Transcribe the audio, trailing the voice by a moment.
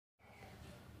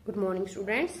Good morning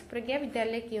students, प्रज्ञा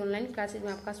विद्यालय की online classes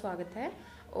में आपका स्वागत है।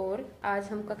 और आज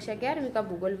हम कक्षा 11वीं का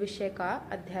भूगोल विषय का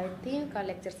अध्याय 3 का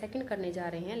लेक्चर सेकंड करने जा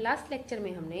रहे हैं। लास्ट लेक्चर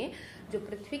में हमने जो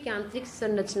पृथ्वी की आंतरिक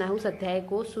संरचना है उस अध्याय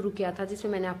को शुरू किया था,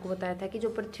 जिसमें मैंने आपको बताया था कि जो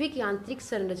पृथ्वी की आंतरिक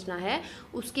संरचना है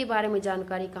उसके बारे में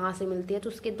जानकारी कहाँ से मिलती है। तो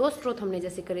उसके दो स्रोत हमने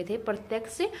जैसे करे थे,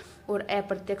 प्रत्यक्ष और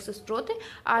अप्रत्यक्ष स्रोत।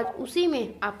 आज उसी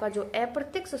में आपका जो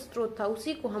अप्रत्यक्ष स्रोत था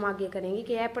उसी को हम आगे करेंगे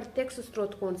कि अप्रत्यक्ष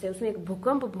स्रोत कौन से है। उसमें एक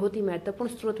भूकंप बहुत ही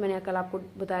महत्वपूर्ण स्रोत मैंने कल आपको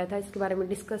बताया था, इसके बारे में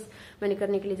डिस्कस मैंने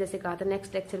करने के लिए जैसे कहा था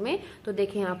नेक्स्ट लेक्चर में। तो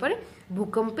देखें यहाँ पर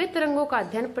भूकंपीय तरंगों का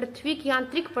अध्ययन पृथ्वी की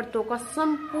आंतरिक परतों का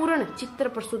संपूर्ण चित्र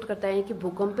प्रस्तुत करता है। कि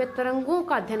भूकंपीय तरंगों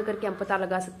का अध्ययन करके हम पता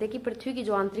लगा सकते हैं कि पृथ्वी की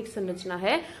जो आंतरिक संरचना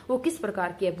है वो किस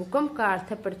प्रकार की है। भूकंप का अर्थ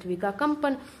है पृथ्वी का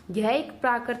कंपन। यह एक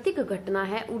प्राकृतिक घटना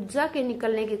है। ऊर्जा के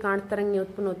निकलने के कारण तरंगें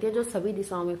उत्पन्न होती है जो सभी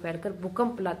दिशाओं में फैलकर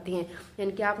भूकंप लाती हैं।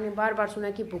 यानी कि आपने बार बार सुना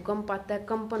कि भूकंप आता है,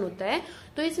 कंपन होता है,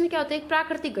 तो इसमें क्या होता है, एक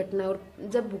प्राकृतिक घटना है। और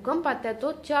जब भूकंप आता है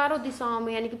तो चारों दिशाओं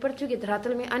में यानी कि पृथ्वी के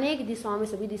धरातल में अनेक दिशाओं में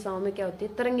सभी दिशाओं में क्या होती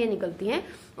है, तरंगें निकलती हैं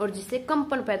और जिससे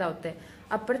कंपन पैदा होता है।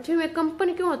 अब पृथ्वी में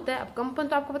कंपन क्यों होता है? अब कंपन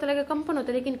तो आपको पता लगेगा कंपन होता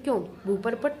है, लेकिन क्यों?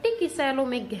 भूपर्पट्टी की सैलों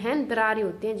में गहन दरारें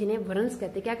होती हैं जिन्हें भ्रंश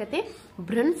कहते हैं। क्या कहते हैं?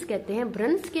 भ्रंश कहते हैं।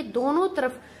 भ्रंश के दोनों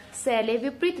तरफ सैलें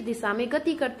विपरीत दिशा में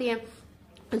गति करती हैं।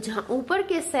 जहां ऊपर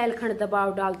के सैल खंड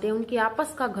दबाव डालते हैं उनकी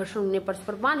आपस का घर्षण उन्हें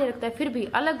परस्पर बांधे रखता है। फिर भी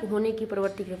अलग होने की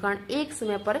प्रवृत्ति के कारण एक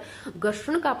समय पर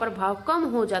घर्षण का प्रभाव कम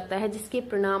हो जाता है, जिसके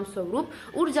परिणाम स्वरूप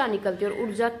ऊर्जा निकलती है और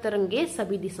ऊर्जा तरंगे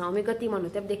सभी दिशाओं में गतिमान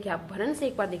होते हैं। अब देखिए, आप भ्रंश से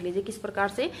एक बार देख लीजिए किस प्रकार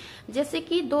से। जैसे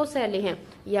कि दो सैलें हैं,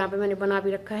 यहाँ पे मैंने बना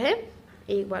भी रखा है,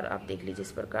 एक बार आप देख लीजिए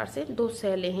इस प्रकार से। दो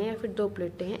सैलें हैं या फिर दो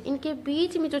प्लेटें हैं, इनके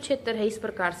बीच में जो क्षेत्र है इस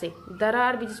प्रकार से,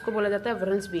 दरार भी जिसको बोला जाता है,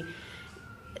 भ्रंश भी।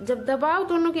 जब दबाव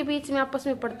दोनों के बीच में आपस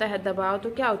में पड़ता है दबाव, तो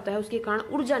क्या होता है, उसके कारण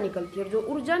ऊर्जा निकलती है। और जो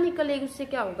ऊर्जा निकलेगी उससे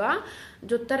क्या होगा,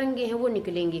 जो तरंगे हैं वो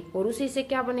निकलेंगी और उसी से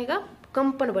क्या बनेगा,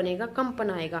 कंपन बनेगा, कंपन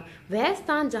आएगा। वह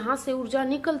स्थान जहां से ऊर्जा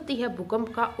निकलती है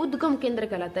भूकंप का उद्गम केंद्र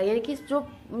कहलाता है। यानी कि जो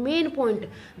मेन पॉइंट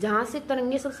जहां से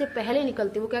तरंगे सबसे पहले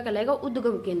निकलती है वो क्या कहलाएगा,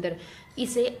 उद्गम केंद्र।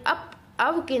 इसे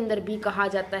अवकेंद्र भी कहा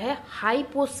जाता है,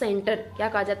 हाइपोसेंटर। क्या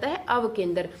कहा जाता है?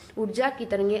 अवकेंद्र। ऊर्जा की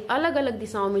तरंगें अलग अलग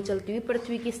दिशाओं में चलती हुई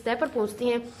पृथ्वी की सतह पर पहुंचती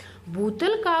हैं।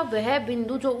 भूतल का वह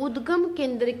बिंदु जो उद्गम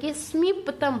केंद्र के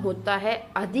समीपतम होता है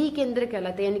अधिकेंद्र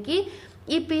कहलाता है। यानी कि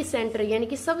ईपी सेंटर, यानी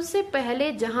कि सबसे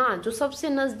पहले जहां जो सबसे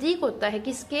नजदीक होता है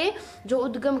किसके, जो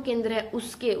उद्गम केंद्र है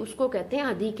उसके, उसको कहते हैं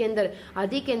अधिकेंद्र।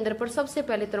 अधिकेंद्र पर सबसे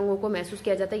पहले तरंगों को महसूस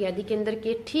किया जाता है। अधिकेंद्र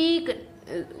के ठीक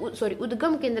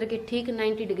उद्गम केंद्र के ठीक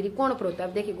 90 डिग्री कोण पर होता है।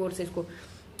 अब देखिए गौर से इसको,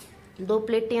 दो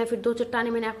प्लेटें या फिर दो चट्टानें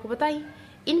मैंने आपको बताई,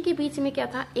 इनके बीच में क्या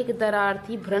था, एक दरार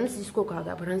थी, भ्रंश जिसको कहा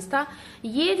गया, भ्रंश था।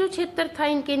 ये जो क्षेत्र था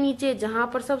इनके नीचे जहां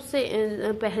पर सबसे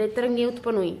पहले तरंगें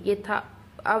उत्पन्न हुई, ये था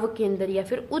अवकेंद्र या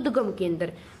फिर उद्गम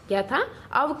केंद्र। क्या था?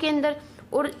 अवकेंद्र।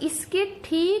 और इसके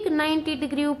ठीक 90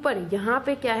 डिग्री ऊपर यहाँ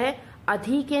पे क्या है,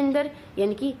 अधिकेंद्र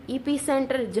यानी कि ईपी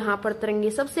सेंटर, जहां पर तरंगे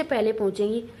सबसे पहले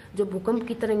पहुंचेंगी, जो भूकंप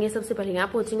की तरंगे सबसे पहले यहाँ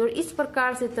पहुंचेंगी और इस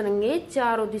प्रकार से तरंगे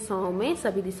चारों दिशाओं में,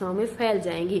 सभी दिशाओं में फैल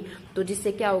जाएंगी। तो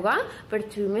जिससे क्या होगा,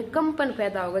 पृथ्वी में कंपन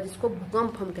पैदा होगा, जिसको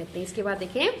भूकंप हम कहते हैं। इसके बाद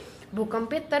देखें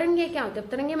भूकंपीय तरंगे क्या होते हैं।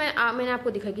 तरंगे मैंने आपको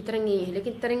दिखाई कि तरंगे ही है,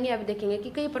 लेकिन तरंगे आप देखेंगे कि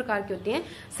कई प्रकार की होती हैं।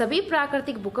 सभी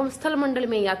प्राकृतिक भूकंप स्थल मंडल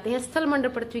में ही आते हैं। स्थल मंडल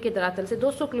पृथ्वी के धरातल से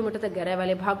 200 किलोमीटर तक गहराई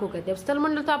वाले भाग को कहते हैं। स्थल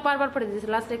मंडल तो आप बार बार पढ़े, जैसे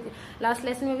लास्ट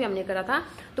लेसन में भी हमने करा था।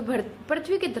 तो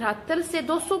पृथ्वी के धरातल से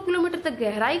 200 किलोमीटर तक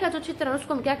गहराई का जो क्षेत्र है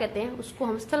उसको हम क्या कहते हैं, उसको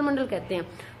हम स्थल मंडल कहते हैं।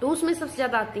 तो उसमें सबसे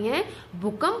ज्यादा आती है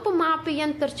भूकंप माप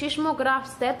यंत्र सिस्मोग्राफ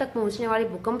सतह तक पहुंचने वाली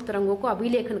भूकंप तरंगों को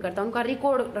अभिलेखन करता है, उनका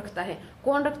रिकॉर्ड रखता है।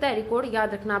 कौन रखता है रिकॉर्ड?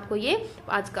 याद रखना आपको, ये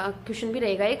आज का क्वेश्चन भी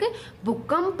रहेगा एक।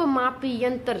 भूकंप मापी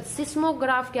यंत्र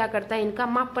सिस्मोग्राफ क्या करता है, इनका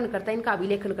मापन करता है, इनका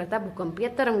अभिलेखन करता है भूकंपीय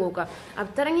तरंगों का।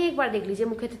 अब तरंगे एक बार देख लीजिए,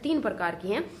 मुख्यतः 3 प्रकार की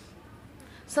हैं।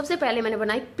 सबसे पहले मैंने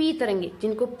बनाई पी तरंगे,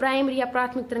 जिनको प्राइमरी या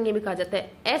प्राथमिक तरंगे भी कहा जाता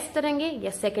है, एस तरंगे या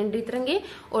सेकेंडरी तरंगे,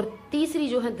 और तीसरी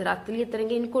जो है धरातलीय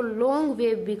तरंगे, इनको लॉन्ग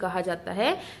वेव भी कहा जाता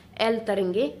है, एल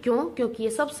तरंगे। क्यों? क्योंकि ये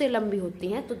सबसे लंबी होती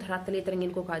हैं, तो धरातलीय तरंगे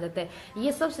इनको कहा जाता है।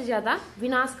 ये सबसे ज्यादा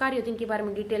विनाशकारी होती है, इनके बारे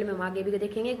में डिटेल में हम आगे भी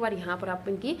देखेंगे। एक बार यहाँ पर आप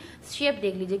इनकी शेप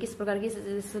देख लीजिए किस प्रकार की,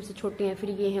 सबसे छोटी हैं, फिर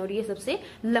ये हैं और ये सबसे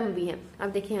लंबी हैं। अब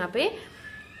देखिए यहाँ पे,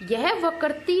 यह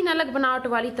वक्र 3 अलग बनावट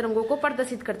वाली तरंगों को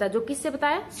प्रदर्शित करता है, जो किससे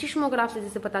बताया, सिस्मोग्राफ से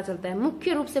जैसे पता चलता है।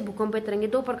 मुख्य रूप से भूकंपीय तरंगे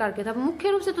 2 प्रकार के थे।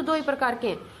 मुख्य रूप से तो 2 ही प्रकार के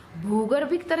हैं,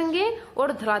 भूगर्भिक तरंगे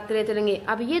और धरातलीय तरंगे।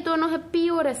 अब ये दोनों है पी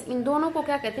और एस, इन दोनों को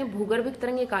क्या कहते हैं, भूगर्भिक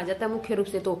तरंगे कहा जाता है मुख्य रूप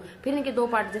से। तो फिर इनके 2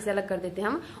 पार्ट जैसे अलग कर देते हैं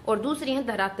हम। और दूसरी है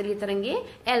धरातलीय तरंगे,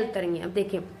 एल तरंगे। अब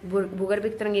देखें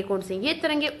भूगर्भिक तरंगे कौन से, ये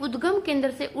तरंगे उद्गम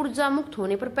केंद्र से ऊर्जा मुक्त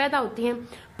होने पर पैदा होती हैं,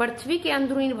 पृथ्वी के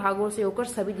अंदरूनी भागों से होकर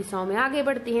सभी दिशाओं में आगे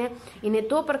बढ़ती हैं। इन्हें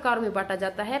 2 प्रकारों में बांटा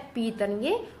जाता है, पी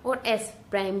तरंगे और एस,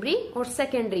 प्राइमरी और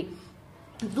सेकेंडरी।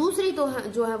 दूसरी तो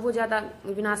जो है वो ज्यादा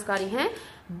विनाशकारी है।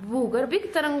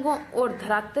 भूगर्भिक तरंगों और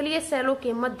धरातलीय सेलों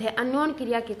के मध्य अन्योन्य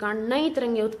क्रिया के कारण नई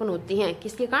तरंगें उत्पन्न होती हैं।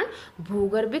 किसके कारण?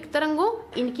 भूगर्भिक तरंगों,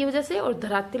 इनकी वजह से, और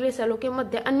धरातलीय सेलों के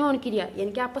मध्य अन्योन्य क्रिया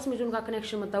यानी कि आपस में जो उनका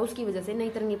कनेक्शन बनता है उसकी वजह से नई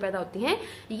तरंगें पैदा होती हैं।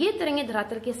 ये तरंगें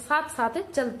धरातल के साथ साथ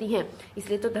चलती हैं,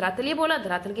 इसलिए तो धरातलीय बोला।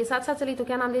 धरातल के साथ साथ चली तो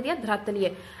क्या नाम दे दिया?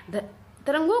 धरातलीय।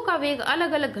 तरंगों का वेग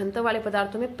अलग अलग घनत्व वाले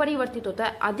पदार्थों में परिवर्तित होता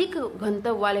है। अधिक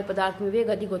घनत्व वाले पदार्थ में वेग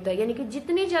अधिक होता है, यानी कि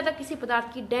जितनी ज्यादा किसी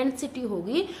पदार्थ की डेंसिटी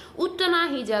होगी उतना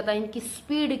ही ज्यादा इनकी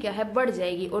स्पीड क्या है? बढ़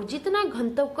जाएगी। और जितना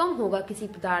घनत्व कम होगा किसी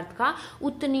पदार्थ का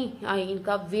उतनी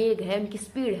इनका वेग है, इनकी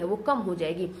स्पीड है वो कम हो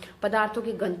जाएगी। पदार्थों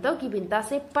के घनत्व की भिन्नता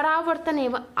से परावर्तन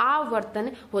एवं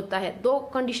आवर्तन होता है। दो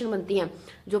कंडीशन बनती है।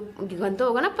 जो घनत्व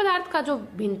होगा ना पदार्थ का, जो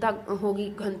भिन्नता होगी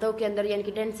घनत्व के अंदर यानी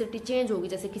कि डेंसिटी चेंज होगी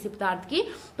जैसे किसी पदार्थ की,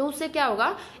 तो उससे क्या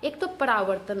होगा? एक तो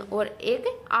परावर्तन और एक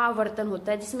आवर्तन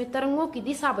होता है, जिसमें तरंगों की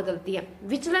दिशा बदलती है,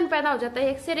 विचलन पैदा हो जाता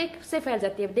है, एक से फैल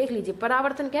जाती है। देख लीजिए,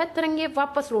 परावर्तन क्या है? तरंगे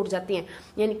वापस लौट जाती हैं,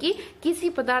 यानी कि किसी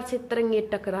पदार्थ से तरंगे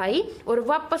टकराई और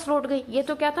वापस लौट गई, ये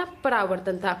तो क्या था?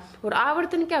 परावर्तन था। और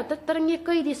आवर्तन क्या होता है? तरंगे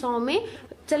कई दिशाओं में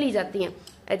चली जाती हैं,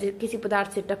 किसी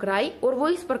पदार्थ से टकराई और वो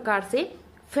इस प्रकार से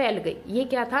फैल गई, ये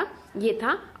क्या था? ये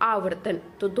था आवर्तन।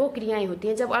 तो दो क्रियाएं होती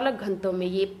हैं जब अलग घनत्व में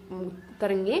ये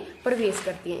तरंगे प्रवेश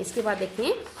करती हैं। इसके बाद देखते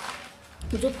हैं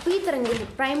जो पी तरंगे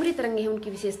हैं, प्राइमरी तरंगे हैं, उनकी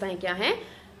विशेषताएं क्या हैं।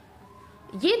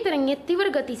 ये तरंगे तीव्र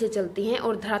गति से चलती हैं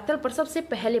और धरातल पर सबसे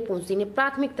पहले पहुंचती हैं।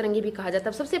 प्राथमिक तरंगे भी कहा जाता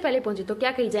है। सबसे पहले पहुंची तो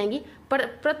क्या कही जाएंगी?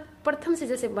 प्रथम से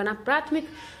जैसे बना प्राथमिक।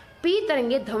 पी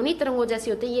तरंगे ध्वनि तरंगों जैसी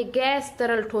होती है। ये गैस,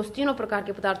 तरल, ठोस तीनों प्रकार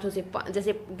के पदार्थों से,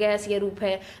 जैसे गैस ये रूप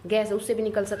है, गैस उससे भी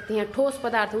निकल सकती हैं, ठोस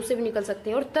पदार्थ है उससे भी निकल सकते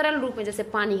हैं, और तरल रूप में जैसे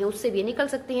पानी है उससे भी निकल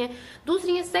सकती हैं।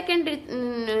 दूसरी है सेकेंडरी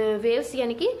वेव्स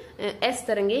यानी कि एस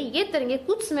तरंगे। ये तरंगे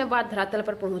कुछ समय बाद धरातल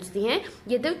पर पहुंचती हैं।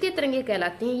 ये द्वितीय तरंगे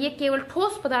कहलाती हैं। ये केवल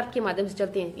ठोस पदार्थ के माध्यम से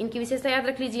चलती हैं। इनकी विशेषता याद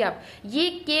रख लीजिए आप, ये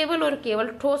केवल और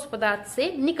केवल ठोस पदार्थ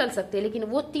से निकल सकते हैं, लेकिन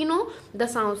वो तीनों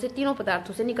दशाओं से, तीनों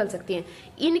पदार्थों से निकल सकती हैं।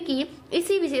 इनकी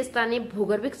इसी विशेषता ने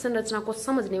भूगर्भिक संरचना को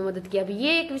समझने में मदद किया। अभी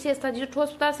ये एक विशेषता जो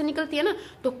ठोस पदार्थ से निकलती है ना,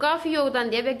 तो काफी योगदान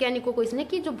दिया वैज्ञानिकों को इसने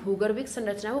कि जो भूगर्भिक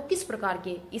संरचना है वो किस प्रकार की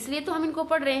है। इसलिए तो हम इनको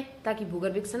पढ़ रहे हैं ताकि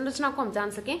भूगर्भिक संरचना को हम जान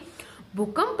सकें।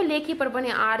 भूकंप लेखी पर बने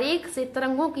आरेख से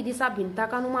तरंगों की दिशा भिन्नता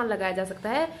का अनुमान लगाया जा सकता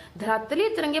है। धरातलीय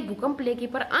तरंगे भूकंप लेखी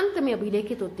पर अंत में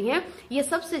अभिलेखित होती हैं। ये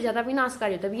सबसे ज्यादा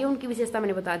विनाशकारी होता है। ये उनकी विशेषता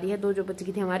मैंने बता दी है, दो जो बच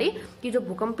गई थी हमारी, कि जो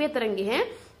भूकंपीय तरंगे हैं,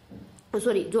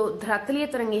 जो धरातलीय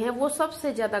तरंगे हैं वो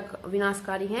सबसे ज्यादा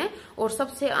विनाशकारी हैं और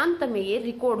सबसे अंत में ये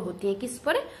रिकॉर्ड होती हैं। किस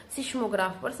पर?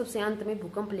 सिस्मोग्राफ पर सबसे अंत में,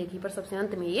 भूकंप लेखी पर सबसे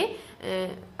अंत में ये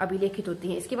अभिलेखित होती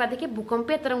हैं। इसके बाद देखिए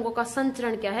भूकंपीय तरंगों का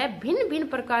संचरण क्या है। भिन्न भिन्न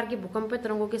प्रकार के भूकंपीय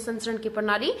तरंगों के संचरण की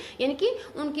प्रणाली यानी कि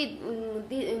उनकी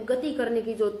गति करने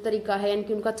की जो तरीका है, यानी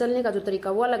कि उनका चलने का जो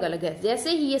तरीका वो अलग अलग है।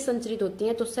 जैसे ही ये संचरित होती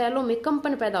है तो सेलों में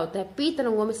कंपन पैदा होता है। पी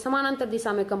तरंगों में समानांतर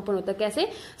दिशा में कंपन होता है। कैसे?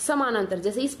 समानांतर,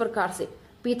 जैसे इस प्रकार से।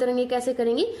 पी तरंगे कैसे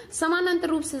करेंगी? समानांतर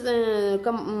रूप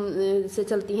से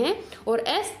चलती हैं। और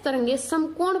एस तरंगे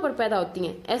समकोण पर पैदा होती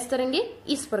हैं। एस तरंगे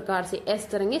इस प्रकार से, एस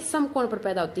तरंगे समकोण पर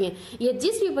पैदा होती हैं। ये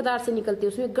जिस भी पदार्थ से निकलती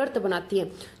है उसमें गर्त बनाती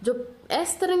है। जो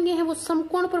एस तरंगे हैं वो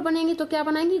समकोण पर बनेंगी तो क्या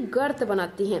बनाएंगी? गर्त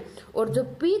बनाती हैं। और जो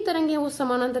पी तरंगे हैं वो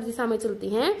समानांतर दिशा में चलती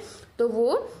हैं तो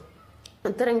वो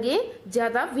तरंगे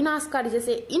ज्यादा विनाशकारी,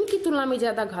 जैसे इनकी तुलना में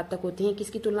ज्यादा घातक होती हैं।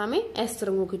 किसकी तुलना में? एस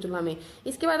तरंगों की तुलना में।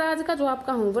 इसके बाद आज का जो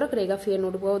आपका होमवर्क रहेगा फेयर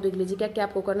नोटबुक, वो देख लीजिए क्या क्या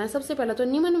आपको करना है। सबसे पहले तो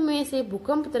निम्न में से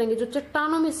भूकंप तरंगे जो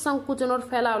चट्टानों में संकुचन और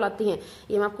फैलाव लाती हैं,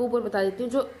 ये मैं आपको ऊपर बता देती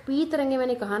हूँ। जो पी तरंगे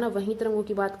मैंने कहा ना, वही तरंगों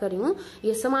की बात कर रही हूँ।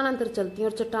 ये समानांतर चलती है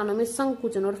और चट्टानों में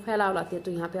संकुचन और फैलाव लाती है,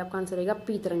 तो यहाँ पे आपका आंसर रहेगा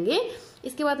पी तरंगे।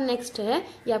 इसके बाद नेक्स्ट है,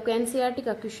 ये आपका एनसीईआरटी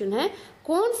का क्वेश्चन है,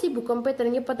 कौन सी भूकंपीय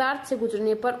तरंगे पदार्थ से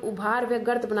गुजरने पर उभार व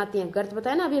गर्त बनाती हैं? गर्त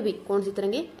बताया ना अभी। कौन सी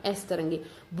तरंगे? एस तरंगे।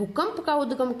 भूकंप का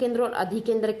उद्गम केंद्र और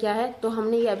अधिकेंद्र क्या है? तो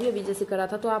हमने ये अभी जैसे करा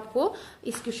था, तो आपको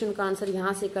इस क्वेश्चन का आंसर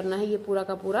यहाँ से करना है। ये पूरा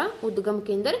का पूरा उद्गम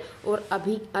केंद्र और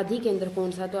अधिकेंद्र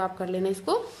कौन सा है, तो आप कर लेना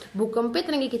इसको। भूकंपीय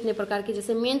तरंगे कितने प्रकार की?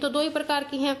 जैसे मेन तो दो ही प्रकार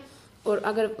की हैं, और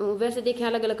अगर वैसे देखें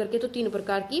अलग अलग करके तो 3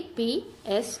 प्रकार की, पी,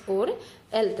 एस और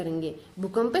एल तरंगे।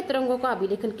 भूकंपीय तरंगों का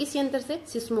अभिलेखन किस यंत्र से?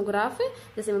 सिस्मोग्राफ।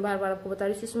 जैसे मैं बार बार आपको बता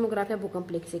रही हूँ, सिस्मोग्राफ या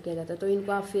भूकंप लेख से किया जाता है। तो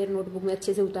इनको आप फेयर नोटबुक में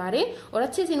अच्छे से उतारें और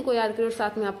अच्छे से इनको याद करें, और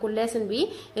साथ में आपको लेसन भी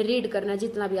रीड करना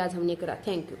जितना भी आज हमने करा।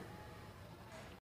 Thank you.